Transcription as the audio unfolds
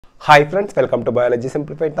Hi friends, welcome to Biology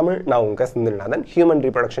Simplified Tamil. நான் உங்க Senthilnathan. Human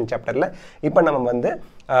Reproduction Chapterல இப்போ நம்ம வந்து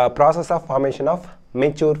process of formation of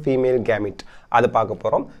mature female gamete அது பார்க்க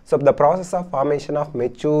போறோம். So the process of formation of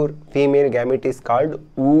mature female gamete is called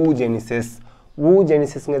oogenesis.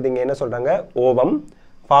 Oogenesisங்கிறது இங்க என்ன சொல்றாங்க? Ovum,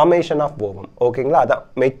 formation of ovum. ஓகேங்களா? அதான்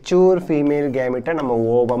mature female gamete நம்ம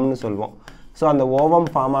ovumனு சொல்வோம். So அந்த ovum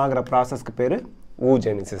form ஆகுற processக்கு பேரு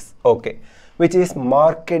oogenesis. Okay. Which is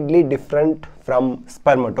markedly different from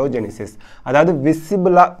spermatogenesis. அதாவது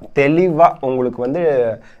விசிபிளா தெளிவா உங்களுக்கு வந்து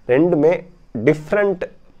ரெண்டுமே டிஃப்ரெண்ட்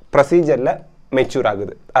ப்ரொசீஜர்ல மெச்சூர்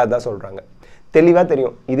ஆகுது. அதான் சொல்றாங்க. தெளிவா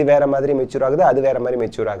தெரியும். இது வேற மாதிரி மெச்சூர் ஆகுது, அது வேற மாதிரி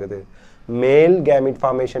மெச்சூர் ஆகுது. Male gamete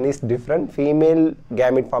formation is different, female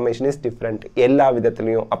gamete formation is different. எல்லா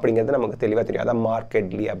விதத்திலையும் அப்படிங்கிறது நமக்கு தெளிவா தெரியும். அதான்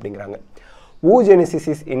markedly அப்படிங்கறாங்க. Oogenesis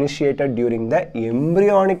is initiated during the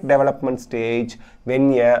embryonic development stage when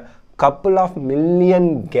a couple of million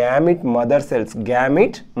gamete mother cells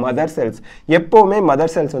எப்பவுமே mother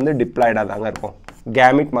cells வந்து diploid ஆதாங்க இருக்கும்.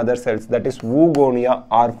 Gamete mother cells, that is oogonia,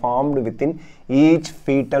 are formed within each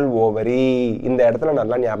fetal ovary. இந்த இடத்துல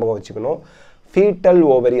நல்லா ஞாபகம் வச்சுக்கணும். fetal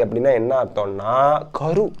ovary அப்படின்னா என்ன அர்த்தம்னா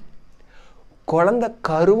கரு. குழந்தை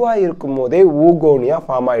கருவா இருக்கும்போதே oogonia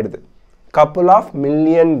ஃபார்ம் ஆயிடுது. couple of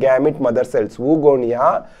million gamete mother cells, oogonia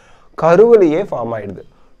கருவிலேயே form ஆயிடுது.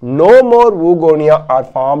 No more oogonia are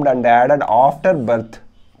formed and added after birth.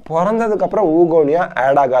 பிறந்ததுக்கு அப்புறம் oogonia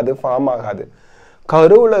ஆட் ஆகாது, ஃபார்ம் ஆகாது.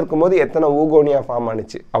 கருவுல இருக்கும்போது எத்தனை oogonia ஃபார்ம்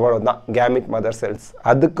ஆனிச்சு அவ்வளவுதான் gamete mother cells.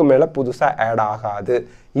 அதுக்கு மேல புதுசா ஆட் ஆகாது.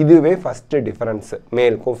 இதுவே ஃபர்ஸ்ட் டிஃபரன்ஸ்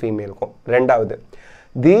மேலுக்கும் ஃபீமேலுக்கும். ரெண்டாவது,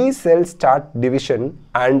 these cells start division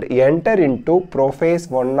and enter into prophase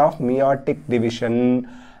 1 of meiotic division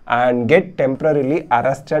and get temporarily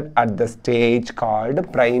arrested at the stage called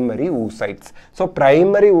primary oocytes. So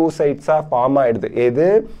primary oocytes are form ஆயிடுது. எது?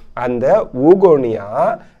 அந்த oogonia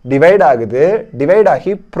divide ஆகுது. divide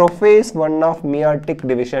ஆகி prophase 1 of meiotic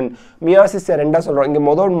division. meiosis ரெண்டா சொல்றோம். இங்க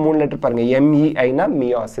முதல் மூணு லெட்டர் பாருங்க. MEI னா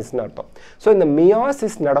meiosis னு அர்த்தம். சோ இந்த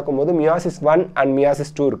meiosis நடக்கும்போது meiosis 1 and meiosis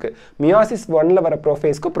 2 இருக்கு. meiosis 1 ல வர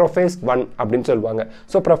ப்ரோஃபேஸ்க்கு prophase 1 அப்படினு சொல்வாங்க.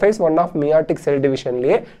 So prophase 1 of meiotic cell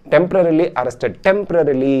divisionலயே temporarily arrested.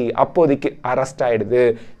 temporarily அப்போதைக்கு அரெஸ்ட் ஆயிடுது.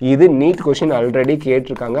 இது நீட் क्वेश्चन ஆல்ரெடி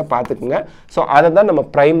கேட்டிருக்காங்க, பாத்துக்கங்க. சோ அத தான் நம்ம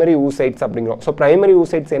primary oocytes அப்படிங்கறோம். So primary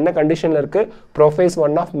oocytes என்ன கண்டிஷன்ல இருக்கு? prophase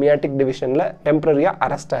 1 of meiotic divisionல டெம்பரரியா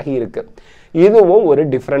அரெஸ்ட் ஆகி இருக்கு. இதுவும் ஒரு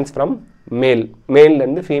டிஃபரன்ஸ் ஃப்ரம் மேல். மேல்ல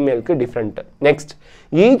இருந்து ஃபீமேலுக்கு different. Next,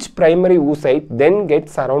 each primary oocyte then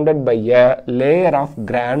gets surrounded by a layer of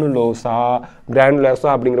granulosa. granulosa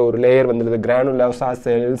அப்படிங்கிற ஒரு லேயர் வந்துருது. granulosa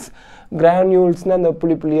cells. granules-னா அந்த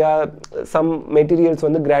புளி புளியா some materials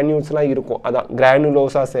வந்து granules-லாம் இருக்கும். அதான்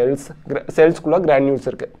granulosa cells. cells-குள்ள granules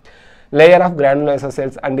இருக்கு. layer of granulosa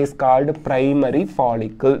cells and is called primary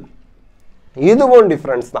follicle. இதுவும்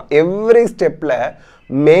டிஃபரன்ஸ் தான். எவ்ரி ஸ்டெப்ல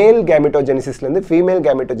மேல் கேமெட்டோஜெனிசிஸ்ல இருந்து ஃபீமேல்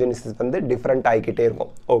கேமெட்டோஜெனிசிஸ் வந்து டிஃபரண்ட் ஆகிக்கிட்டே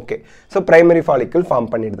இருக்கும். Okay, so primary follicle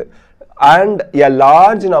form பண்ணிடுது. And a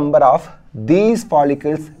large number of these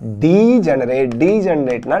follicles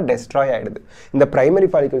degenerate-னா destroy ஆயிடுது. இந்த பிரைமரி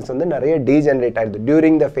ஃபாலிக்கிள்ஸ் வந்து நிறைய டீஜெனரேட் ஆயிடுது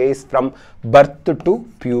during the phase from birth to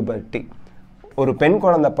puberty. ஒரு பெண்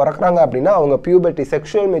குழந்தை பிறக்கறாங்க அப்படின்னா அவங்க பியூபர்ட்டி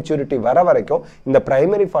செக்ஷுவல் மெச்சூரிட்டி வர வரைக்கும் இந்த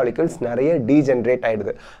பிரைமரி ஃபாலிக்கிள்ஸ் நிறைய டீஜெனரேட்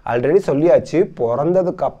ஆயிடுது. ஆல்ரெடி சொல்லியாச்சு,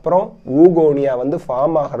 பிறந்ததுக்கு அப்புறம் ஊகோனியா வந்து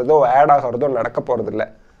ஃபார்ம் ஆகிறதோ ஆட் ஆகிறதோ நடக்க போறது இல்லை.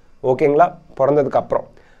 ஓகேங்களா? பிறந்ததுக்கு அப்புறம்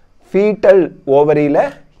ஃபீட்டல் ஓவரியில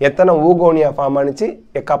எத்தனை ஊகோனியா ஃபார்ம் ஆனிச்சு?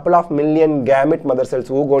 a couple of million gamete mother cells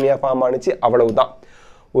ஊகோனியா form ஆனிச்சு, அவ்வளவுதான்.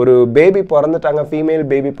 ஒரு பேபி பிறந்துட்டாங்க, ஃபீமேல்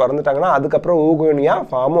பேபி பிறந்துட்டாங்கன்னா அதுக்கப்புறம் ஊகோனியா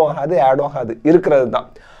ஃபார்மும் ஆகாது, ஆடும் ஆகாது, இருக்கிறது தான்.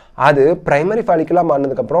 அது பிரைமரி ஃபாலிக்குலா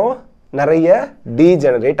மாறினதுக்கு அப்புறம் நிறைய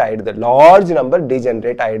டீஜெனரேட் ஆயிடுது. லார்ஜ் நம்பர்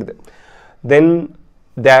டீஜெனரேட் ஆயிடுது. தென்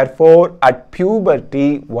therefore at puberty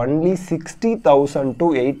only 60,000 to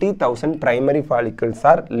 80,000 primary follicles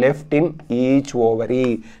are left in each ovary.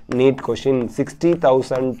 neat question.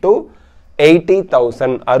 60,000 to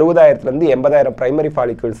 80,000 60,000 இருந்து 80,000 பிரைமரி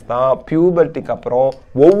ஃபாலிக்கிள்ஸ் தான் பியூபர்ட்டிக்கு அப்புறம்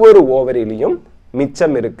ஒவ்வொரு ஓவரியிலையும்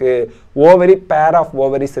மிச்சம் இருக்கு. ஓவரி பேர் ஆஃப்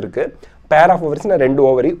ஓவரிஸ் இருக்கு. Pair of ஓவரிஸ்னா 2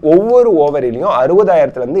 ovary. ஒவ்வொரு ஓவரிலையும்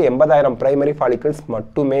 60,000 இருந்து 80,000 பிரைமரி ஃபாலிக்கிள்ஸ்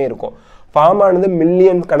மட்டுமே இருக்கும். ஃபார்ம் ஆனது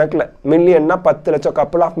மில்லியன் கணக்கில். மில்லியன்னா 10 லட்சம்,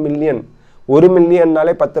 கப்பல் ஆஃப் மில்லியன். 1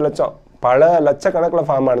 மில்லியன்னாலே 10 லட்சம், பல லட்சக்கணக்கில்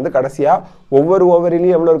ஃபார்ம் ஆனது. கடைசியா ஒவ்வொரு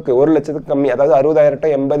ஓவரிலையும் எவ்வளோ இருக்கு? 1 லட்சத்துக்கு கம்மி. அதாவது 60,000 to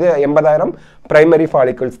 80,000 பிரைமரி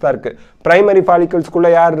ஃபாலிக்கிள்ஸ் தான் இருக்கு. பிரைமரி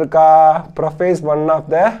ஃபாலிக்கிள்ஸ்குள்ள யார் இருக்கா? prophase 1 of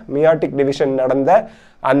the meiotic division நடந்த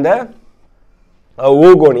அந்த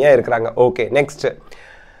oogonia இருக்கிறாங்க. Okay, next,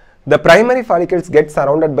 the primary follicles get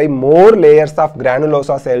surrounded by more layers of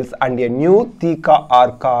granulosa cells and a new theca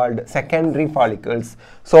are called secondary follicles.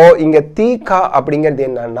 So இங்க theca அப்படிங்கிறது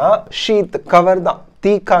என்னன்னா sheath, cover தான்.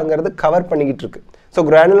 thecaங்கிறது cover பண்ணிக்கிட்டு இருக்கு. So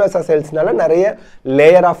granulosa செல்ஸ்னால நிறைய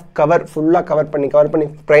லேயர் ஆஃப் கவர் ஃபுல்லாக cover பண்ணி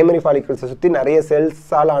primary ஃபாலிகல்ஸை சுற்றி நிறைய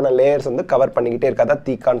செல்ஸால் ஆன லேயர்ஸ் வந்து கவர் பண்ணிக்கிட்டே இருக்காதா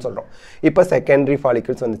தீக்கான்னு சொல்கிறோம். இப்போ செகண்டரி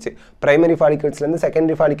ஃபாலிகல்ஸ் வந்துச்சு. பிரைமரி ஃபாலிகல்ஸ்லேருந்து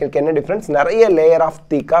செகண்டரி ஃபாலிகலுக்கு என்ன டிஃப்ரென்ஸ்? நிறைய லேயர் ஆஃப்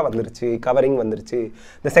தீக்கா வந்துருச்சு, கவரிங் வந்துருச்சு.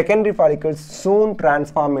 The secondary follicles soon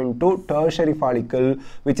transform into tertiary follicle,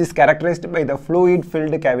 which is characterized by the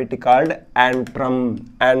fluid-filled cavity called antrum.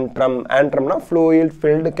 Antrumனா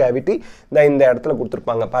fluid-filled cavity. இந்த இடத்துல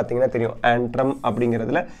கொடுத்துருப்பாங்க பார்த்தீங்கன்னா தெரியும். antrum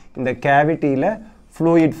அப்படிங்கிறதுல இந்த கேவிட்டியில்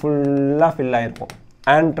fluid ஃபுல்லாக ஃபில் ஆகிருக்கும்.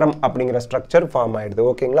 antrum அப்படிங்கிற ஸ்ட்ரக்சர் ஃபார்ம் ஆகிடுது.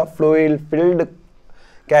 ஓகேங்களா? fluid-filled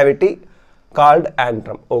cavity called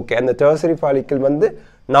antrum. Okay, அந்த tertiary follicle வந்து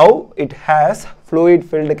now it has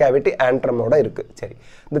fluid-filled cavity antrum ஓட இருக்கு. சரி,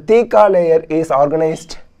 the theca layer is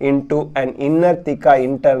organized into an inner theca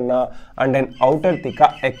interna and an outer theca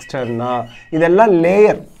externa. இதெல்லாம்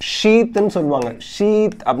layer ஷீத்னு சொல்லுவாங்க.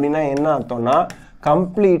 Sheath அப்படின்னா என்ன அர்த்தம்னா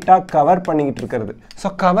கம்ப்ளீட்டாக கவர் பண்ணிக்கிட்டு இருக்கிறது. ஸோ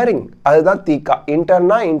கவரிங் அதுதான் தீக்கா.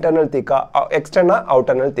 இன்டர்னா internal தீக்கா, externa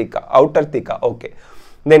அவுட்டர்னல் தீக்கா, outer தீக்கா. Okay,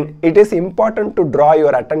 then it is important to draw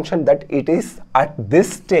your attention that it is at this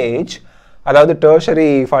stage, அதாவது டெர்ஷரி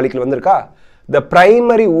ஃபாலிக்கல் வந்திருக்கா, the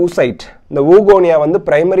primary oocyte, இந்த ஊகோனியா வந்து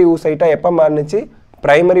பிரைமரி ஊசைட்டாக எப்போ மாறுனுச்சு?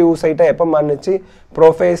 பிரைமரி ஊசைட்டாக எப்போ மாறுனுச்சு?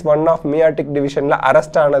 ப்ரோஃபேஸ் 1 ஆஃப் மியாட்டிக் டிவிஷனில்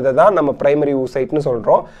அரெஸ்ட் ஆனதை தான் நம்ம பிரைமரி ஊசைட்னு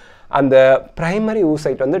சொல்கிறோம். அந்த பிரைமரி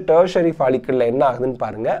ஊசைட் வந்து டெர்ஷரி ஃபாலிக்கலில் என்ன ஆகுதுன்னு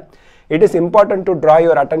பாருங்கள். It is important to draw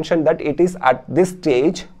your attention that it is at this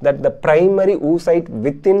stage that the primary oocyte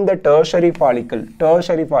within the tertiary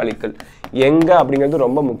follicle எங்க அப்படிங்கிறது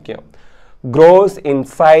ரொம்ப முக்கியம், grows in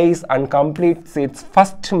size and completes its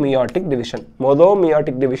first meiotic division. மொதல்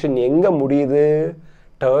meiotic division எங்க முடியுது?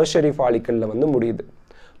 tertiary follicle வந்து முடியுது.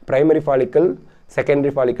 primary follicle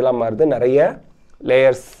secondary follicle மாறுது, நிறைய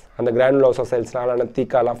layers அந்த granulosa cellsனால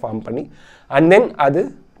தீக்காலாம் ஃபார்ம் பண்ணி, and then அது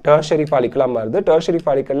tertiary follicle மாறுது. tertiary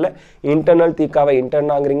follicle internal தீக்காவை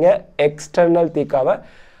இன்டர்னாங்கிறீங்க, external தீக்காவை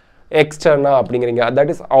externa அப்படிங்கிறீங்க, that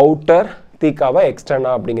is outer தீக்காவை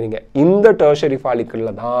externa அப்படிங்கிறீங்க. இந்த tertiary follicle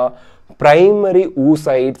தான் primary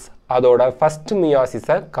oocytes அதோட first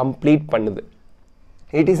meiosis-ஐ complete பண்ணுது.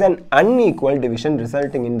 It is an unequal division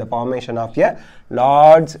resulting in the formation of a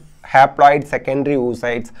large haploid secondary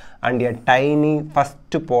oocytes and a tiny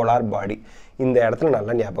first polar body. இந்த இடத்துல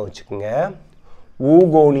நல்லா ஞாபகம் வச்சுக்கோங்க.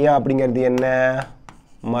 ஊகோனியா அப்படிங்கிறது என்ன?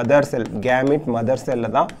 மதர் செல், கேமிட் மதர் செல்ல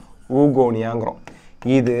தான் ஊகோனியாங்கிறோம்.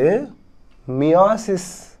 இது மியாசிஸ்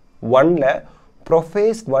 1ல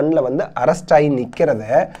ப்ரோஃபேஸ் 1ல வந்து அரெஸ்ட் ஆகி நிற்கிறத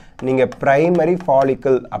நீங்கள் பிரைமரி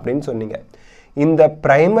ஃபாலிக்கல் அப்படின்னு சொன்னீங்க. இந்த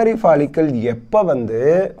பிரைமரி ஃபாலிக்கல் எப்போ வந்து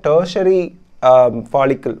tertiary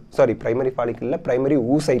follicle, sorry primary ஃபாலிக்கலில் primary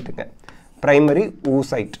ஊசைட்டுங்க, primary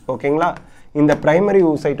oocyte. ஓகேங்களா? இந்த பிரைமரி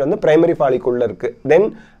ஊசைட் வந்து பிரைமரி ஃபாலிக்குள்ள இருக்குது. தென்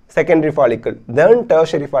secondary follicle, then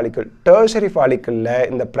tertiary follicle. tertiary follicle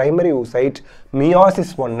இந்த primary oocyte meiosis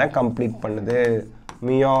 1 complete பண்ணுது.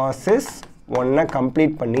 meiosis 1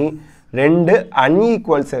 complete பண்ணி ரெண்டு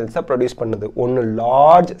unequal cells produce பண்ணுது. ஒன்று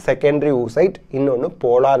large secondary oocyte, இன்னொன்று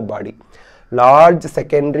polar body. large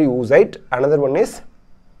secondary oocyte, another one is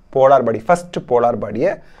polar body. first polar body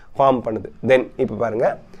form பண்ணுது. then இப்போ பாருங்க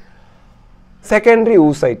secondary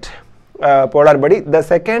oocyte, polar body. The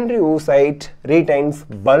secondary oocyte retains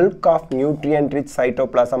bulk of nutrient-rich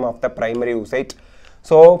cytoplasm of the primary oocyte.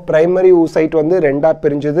 So primary oocyte வந்து ரெண்டா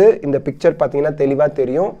பிரிஞ்சது. இந்த picture பார்த்தீங்கன்னா தெளிவாக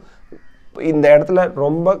தெரியும். இந்த இடத்துல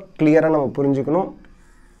ரொம்ப கிளியராக நம்ம புரிஞ்சுக்கணும்.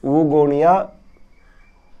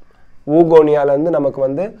 ஊகோனியாலேருந்து நமக்கு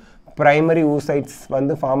வந்து பிரைமரி oocytes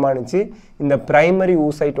வந்து ஃபார்ம் ஆனிச்சு. இந்த பிரைமரி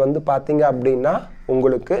oocyte வந்து பார்த்தீங்க அப்படின்னா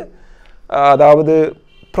உங்களுக்கு அதாவது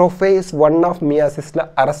ப்ரோஃபேஸ் 1 ஆஃப் மியாசிஸில்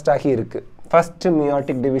அரெஸ்ட் ஆகி இருக்குது. ஃபஸ்ட்டு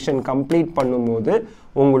மியாட்டிக் டிவிஷன் கம்ப்ளீட் பண்ணும்போது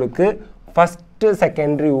உங்களுக்கு ஃபஸ்ட்டு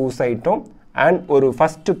செகண்டரி ஊசைட்டும் அண்ட் ஒரு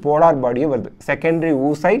ஃபஸ்ட்டு போலார் பாடியும் வருது. செகண்டரி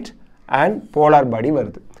ஊசைட் அண்ட் போலார் பாடி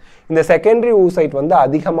வருது. இந்த செகண்டரி ஊசைட் வந்து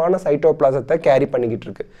அதிகமான சைட்டோபிளாசத்தை கேரி பண்ணிக்கிட்டு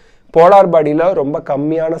இருக்கு. போலார் பாடியில் ரொம்ப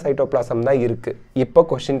கம்மியான சைட்டோபிளாசம் தான் இருக்குது. இப்போ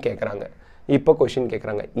கொஷின்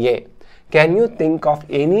கேட்குறாங்க ஏன்? Can you think of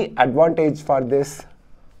any advantage for this?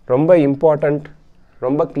 ரொம்ப இம்பார்ட்டண்ட்,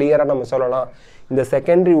 ரொம்ப கிளியராக நம்ம சொல்லலாம். இந்த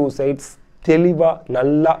செகண்டரி oocytes தெளிவாக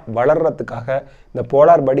நல்லா வளர்கிறதுக்காக இந்த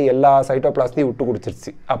போலார் பாடி எல்லா சைட்டோபிளாஸ்டையும் விட்டு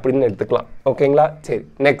கொடுத்துருச்சு அப்படின்னு எடுத்துக்கலாம். ஓகேங்களா? சரி,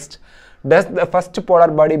 next. Does the first polar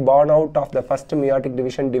body born out of the first meiotic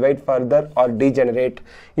division divide further or degenerate?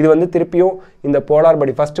 இது வந்து திருப்பியும் இந்த போலார்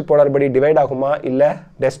பாடி ஃபர்ஸ்ட் போலார் பாடி டிவைட் ஆகுமா இல்லை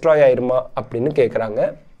டெஸ்ட்ராய் ஆயிருமா அப்படின்னு கேட்குறாங்க.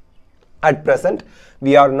 At present,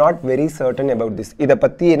 we are not very certain about this. இதை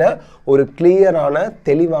பற்றின ஒரு கிளியரான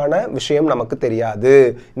தெளிவான விஷயம் நமக்கு தெரியாது.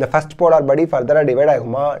 இந்த ஃபர்ஸ்ட் போலார் பாடி ஃபர்தராக டிவைட்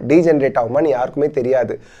ஆகுமா டீஜென்ரேட் ஆகுமான்னு யாருக்குமே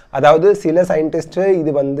தெரியாது. அதாவது சில சயின்டிஸ்ட்டு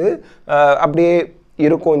இது வந்து அப்படியே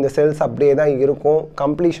இருக்கும் இந்த செல்ஸ் அப்படியே தான் இருக்கும்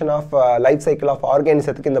completion of life cycle of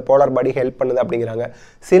ஆர்கானிசத்துக்கு இந்த போலார் பாடி ஹெல்ப் பண்ணுது அப்படிங்கிறாங்க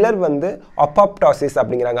சிலர் வந்து அப்பாப்டாசிஸ்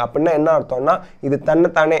அப்படிங்கிறாங்க அப்படின்னா என்ன அர்த்தம்னா இது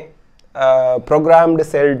தன்னைத்தானே ப்ரோக்ராம்டு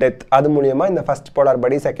செல் டெத் அது மூலியமா இந்த ஃபர்ஸ்ட் போலார்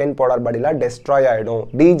பாடி செகண்ட் போலார் பாடிலாம் டெஸ்ட்ராய் ஆகிடும்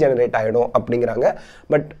டீஜெனரேட் ஆகிடும் அப்படிங்கிறாங்க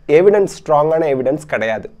பட் எவிடன்ஸ் ஸ்ட்ராங்கான எவிடன்ஸ்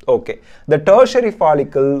கிடையாது okay the tertiary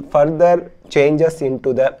follicle further changes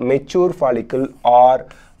into the mature follicle R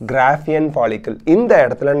Graafian follicle இந்த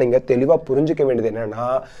இடத்துல நீங்கள் தெளிவாக புரிஞ்சுக்க வேண்டியது என்னன்னா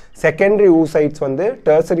செகண்டரி ஊசைட்ஸ் வந்து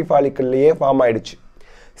டெர்சரி ஃபாலிக்கிள்லேயே ஃபார்ம் ஆயிடுச்சு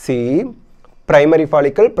சி பிரைமரி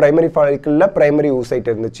ஃபாலிக்கிளில் பிரைமரி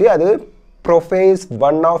ஊசைட் இருந்துச்சு அது prophase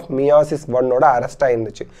 1 of meiosis 1 ஓட அரெஸ்ட்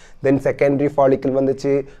ஆயிருந்துச்சு தென் செகண்டரி ஃபாலிக்கிள்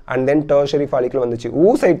வந்துச்சு அண்ட் தென் டெர்ஷரி ஃபாலிக்கிள் வந்துச்சு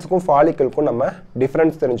ஊசைட்ஸ்க்கும் ஃபாலிக்கிள்க்கும் நம்ம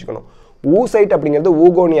டிஃப்ரென்ஸ் தெரிஞ்சுக்கணும் ஊசைட் அப்படிங்கிறது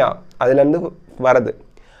ஊகோனியா அதுலேருந்து வரது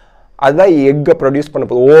அதுதான் எக்கை ப்ரொடியூஸ் பண்ண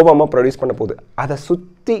போகுது ஓவமாக ப்ரொடியூஸ் பண்ண போகுது அதை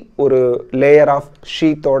சுற்றி ஒரு லேயர் ஆஃப்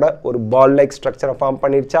ஷீத்தோட ஒரு பால் லைக் ஸ்ட்ரக்சரை ஃபார்ம்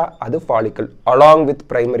பண்ணிடுச்சா அது ஃபாலிக்கிள் அலாங் வித்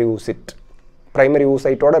பிரைமரி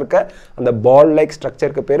ஊசைட்டோட இருக்க அந்த பால் லைக்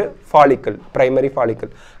ஸ்ட்ரக்சருக்கு பேர் ஃபாலிக்கிள் பிரைமரி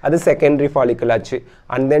ஃபாலிக்கிள் அது செகண்டரி ஃபாலிக்கிள் ஆச்சு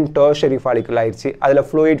அண்ட் தென் டெர்ஷரி ஃபாலிக்கிள் ஆயிடுச்சு அதில்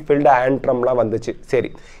ஃப்ளூயிட் ஃபில்டு ஆண்ட்ரம்லாம் வந்துச்சு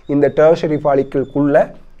சரி இந்த டெர்ஷரி ஃபாலிக்கிள்குள்ள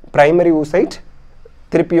பிரைமரி ஊசைட்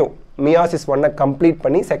திருப்பியும் மியாசிஸ் 1 கம்ப்ளீட்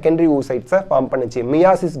பண்ணி செகண்டரி ஊசைட்ஸை ஃபார்ம் பண்ணுச்சு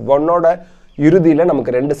மியாசிஸ் 1ஓட இறுதியில்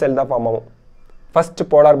நமக்கு 2 செல் தான் ஃபார்ம் ஆகும் first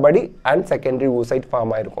polar body and secondary oocyte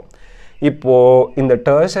form ஆயிருக்கும் இப்போ இந்த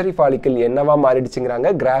டெர்ஷரி ஃபாலிக்கிள் என்னவா மாறிடுச்சுங்கறாங்க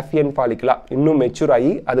கிராஃபியன் ஃபாலிக்கிளா இன்னும் மெச்சூர்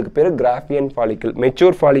ஆகி அதுக்கு பேர் கிராஃபியன் ஃபாலிக்கிள்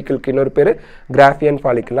மெச்சூர் ஃபாலிக்கிள்க்கு இன்னொரு பேர் கிராஃபியன்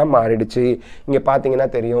ஃபாலிக்கிளா மாறிடுச்சு இங்க பாத்தீங்கன்னா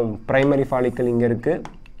தெரியும் பிரைமரி ஃபாலிக்கிள் இங்க இருக்கு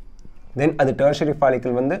தென் அது டெர்ஷரி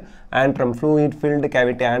ஃபாலிக்கிள் வந்து ஆண்ட்ரம் ஃப்ளூயிட் ஃபில்டு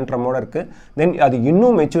கேவிட்டி ஆண்ட்ரமோட இருக்கு தென் அது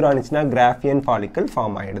இன்னும் மெச்சூர் ஆனிச்சுன்னா கிராஃபியன் ஃபாலிக்கிள்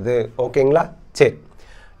ஃபார்ம் ஆயிடுது ஓகேங்களா சரி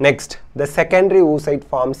next the secondary oocyte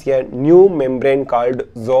forms a new membrane called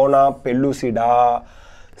zona pellucida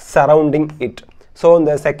surrounding it so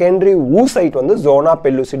the secondary oocyte வந்து zona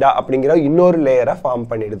pellucida அப்படிங்கிற இன்னொரு லேயரை ஃபார்ம்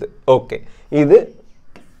பண்ணிடுது ஓகே இது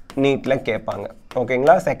நீட்ல கேட்பாங்க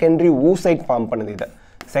ஓகேங்களா secondary oocyte ஃபார்ம் பண்ணுது இது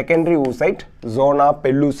secondary oocyte zona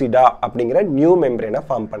pellucida அப்படிங்கிற நியூ மெம்பரேனை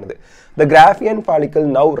ஃபார்ம் பண்ணுது the graphian follicle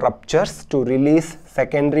now ruptures to release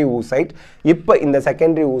secondary oocyte இப்போ இந்த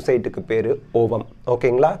secondary oocyteக்கு பேரு ovum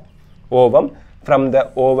ஓகேங்களா ovum from the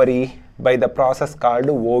ovary by the process called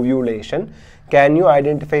ovulation can you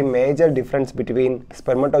identify major difference between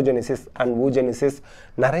spermatogenesis and oogenesis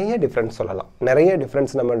நிறைய difference சொல்லலாம் நிறைய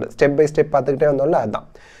difference நம்ம step by step பார்த்துக்கிட்டே வந்தோம்ல அதான்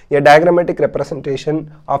a diagrammatic representation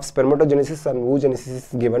of spermatogenesis and oogenesis is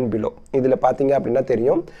given below இதுல பாத்தீங்க அப்படினா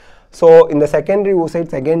தெரியும் so இந்த secondary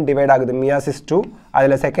oocytes again divide ஆகுது meiosis 2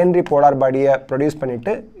 அதுல secondary polar bodyயை produce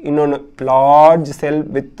பண்ணிட்டு இன்னொரு large cell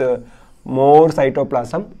with more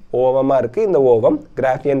cytoplasm ovum இருக்கு இந்த ovum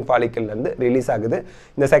graphian follicle ல இருந்து ரிலீஸ் ஆகுது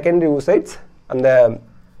இந்த secondary oocytes அந்த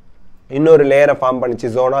இன்னொரு லேயரை ஃபார்ம் பண்ணிச்சு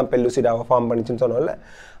zona pellucida ஃபார்ம் பண்ணிச்சுன்னு சொன்னோம்ல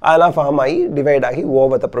அதெல்லாம் ஃபார்ம் ஆகி டிவைட் ஆகி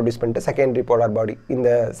ஓவத்தை ப்ரொடியூஸ் பண்ணிட்டு செகண்டரி போலார் பாடி இந்த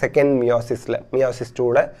செகண்ட் மியோசிஸ்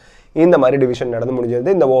 2ல இந்த மாதிரி டிவிஷன் நடந்து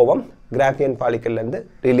முடிஞ்சது இந்த ஓவம் கிராஃபியன் ஃபாலிக்கிள்லேருந்து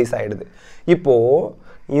ரிலீஸ் ஆகிடுது இப்போது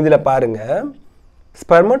இதில் பாருங்கள்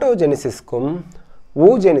ஸ்பெர்மட்டோஜெனிசிஸ்க்கும்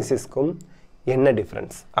ஊஜெனிசிஸ்க்கும் என்ன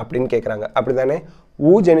டிஃப்ரென்ஸ் அப்படின்னு கேட்குறாங்க அப்படி தானே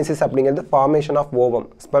oogenesis அப்படிங்கிறது formation of ovum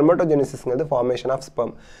spermatogenesisங்கிறது formation of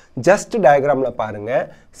sperm just diagramல பாருங்க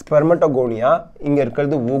spermatogonia இங்க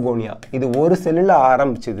இருக்குது oogonia இது ஒரு செல்லுல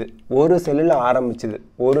ஆரம்பிச்சது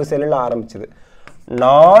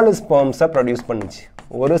 4 sperms ப்ரொடியூஸ் பண்ணுச்சு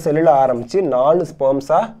ஒரு செல்லுல ஆரம்பிச்சு 4 sperms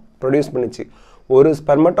ப்ரொடியூஸ் பண்ணுச்சு ஒரு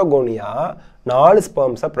spermatogonia 4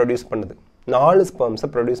 sperms ப்ரொடியூஸ்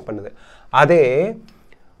பண்ணுது அதே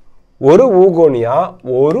ஒரு oogonia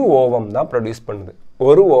ஒரு ஓவம் தான் ப்ரொடியூஸ் பண்ணுது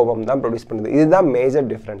இதுதான் மேஜர்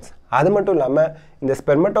டிஃபரன்ஸ் அது மட்டும் இல்லாம இந்த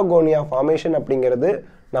ஸ்பெர்மட்டோகோனியா ஃபார்மேஷன் அப்படிங்கிறது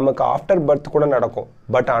நமக்கு ஆஃப்டர் பர்த் கூட நடக்கும்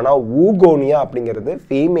பட் ஆனா oogonia அப்படிங்கிறது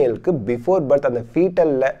ஃபீமேலுக்கு பிஃபோர் பர்த் அந்த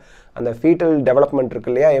ஃபீட்டல் டெவலப்மெண்ட்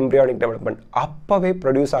இருக்கு இல்லையா எம்ப்ரியானிக் டெவலப்மெண்ட் அப்பவே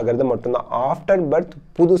ப்ரொடியூஸ் ஆகிறது மட்டும்தான் ஆஃப்டர் பர்த்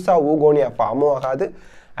புதுசா oogonia ஃபார்மும் ஆகாது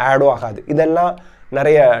ஆடும் ஆகாது இதெல்லாம்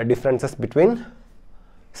நிறைய differences between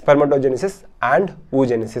spermatogenesis and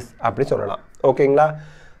oogenesis அப்படி சொல்லலாம் ஓகேங்களா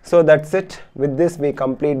so that's it with this we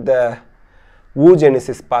complete the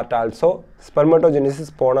oogenesis part also spermatogenesis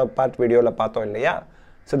போன part வீடியோல பார்த்தோம் இல்லையா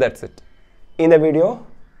so that's it இந்த வீடியோ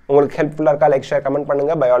உங்களுக்கு ஹெல்ப்ஃபுல்லா இருக்கா லைக் ஷேர் கமெண்ட்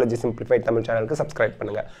பண்ணுங்க biology simplified தமிழ் சேனலுக்கு subscribe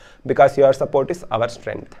பண்ணுங்க because your support is our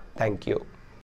strength thank you